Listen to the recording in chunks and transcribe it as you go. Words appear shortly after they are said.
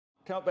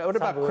What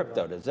about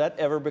crypto? Does that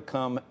ever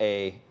become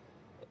an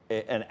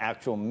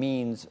actual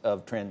means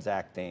of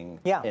transacting?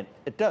 Yeah.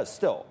 It does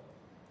still.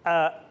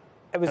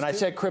 And I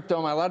said crypto.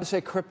 Am I allowed to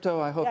say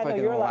crypto? I hope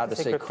I'm allowed to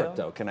say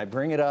crypto. Can I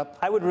bring it up?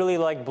 I would really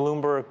like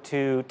Bloomberg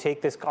to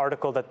take this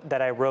article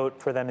that I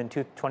wrote for them in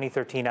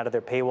 2013 out of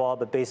their paywall.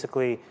 But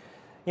basically,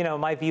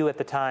 my view at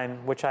the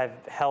time, which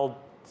I've held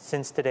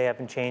since today,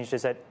 haven't changed,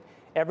 is that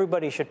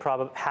everybody should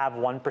probably have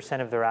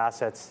 1% of their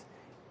assets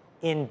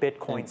in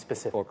Bitcoin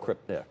specifically. Or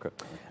crypto. Yeah,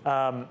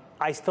 crypto.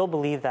 I still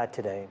believe that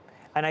today.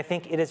 And I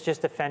think it is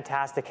just a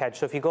fantastic hedge.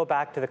 So if you go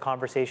back to the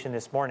conversation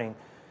this morning,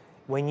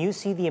 when you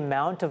see the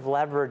amount of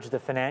leverage the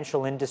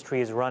financial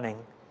industry is running,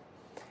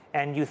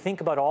 and you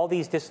think about all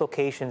these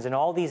dislocations and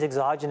all these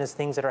exogenous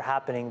things that are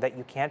happening that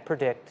you can't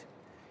predict,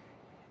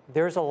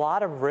 there's a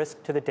lot of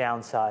risk to the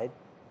downside.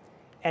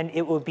 And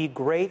it would be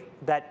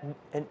great that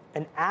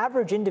an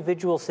average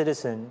individual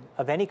citizen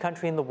of any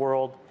country in the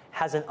world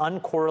has an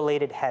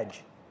uncorrelated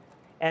hedge.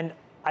 And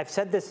I've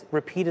said this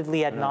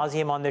repeatedly ad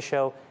nauseum on this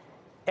show.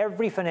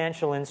 Every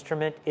financial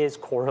instrument is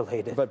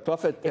correlated. But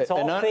Buffett, it's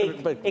all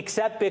fake,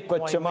 except Bitcoin,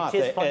 but Chamath,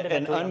 which is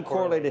fundamentally an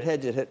uncorrelated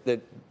hedge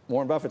that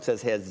Warren Buffett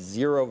says has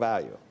zero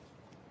value,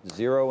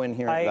 zero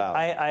inherent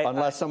value,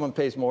 unless someone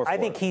pays more for it. I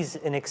think he's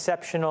an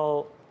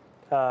exceptional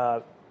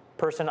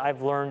person.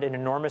 I've learned an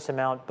enormous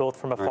amount, both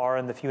from afar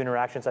and the few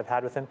interactions I've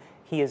had with him.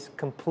 He is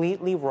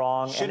completely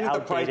wrong and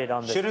outdated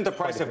on this. Shouldn't the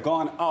price have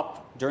gone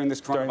up during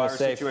this coronavirus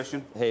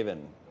situation?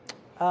 Haven.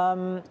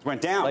 It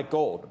went down. Like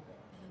gold.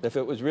 If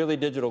it was really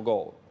digital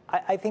gold.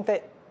 I think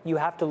that you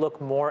have to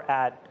look more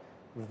at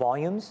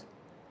volumes.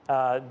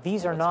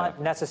 These are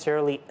not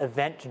necessarily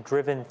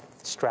event-driven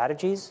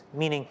strategies,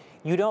 meaning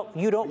you don't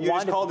want to... You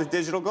just called it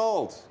digital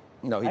gold.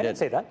 No, he didn't. I didn't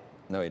say that.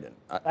 No, he didn't.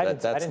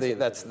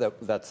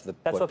 That's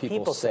what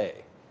people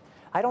say.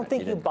 I don't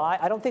think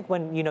I don't think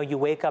when you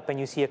wake up and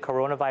you see a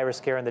coronavirus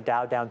scare in the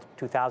Dow down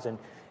 2,000,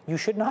 you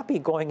should not be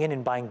going in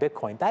and buying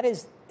Bitcoin. That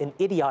is an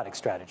idiotic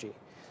strategy.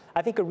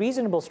 I think a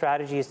reasonable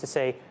strategy is to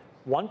say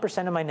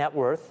 1% of my net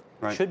worth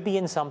should be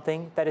in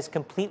something that is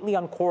completely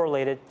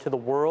uncorrelated to the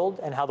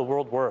world and how the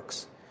world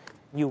works.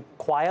 You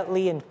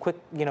quietly and quick,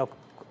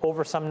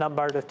 over some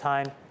number of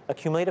time,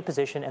 accumulate a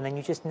position, and then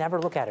you just never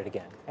look at it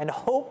again. And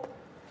hope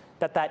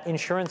that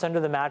insurance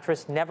under the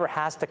mattress never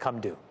has to come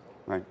due.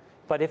 Right.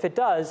 But if it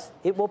does,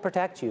 it will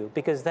protect you,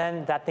 because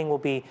then that thing will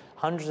be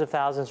hundreds of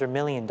thousands or $1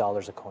 million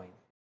a coin.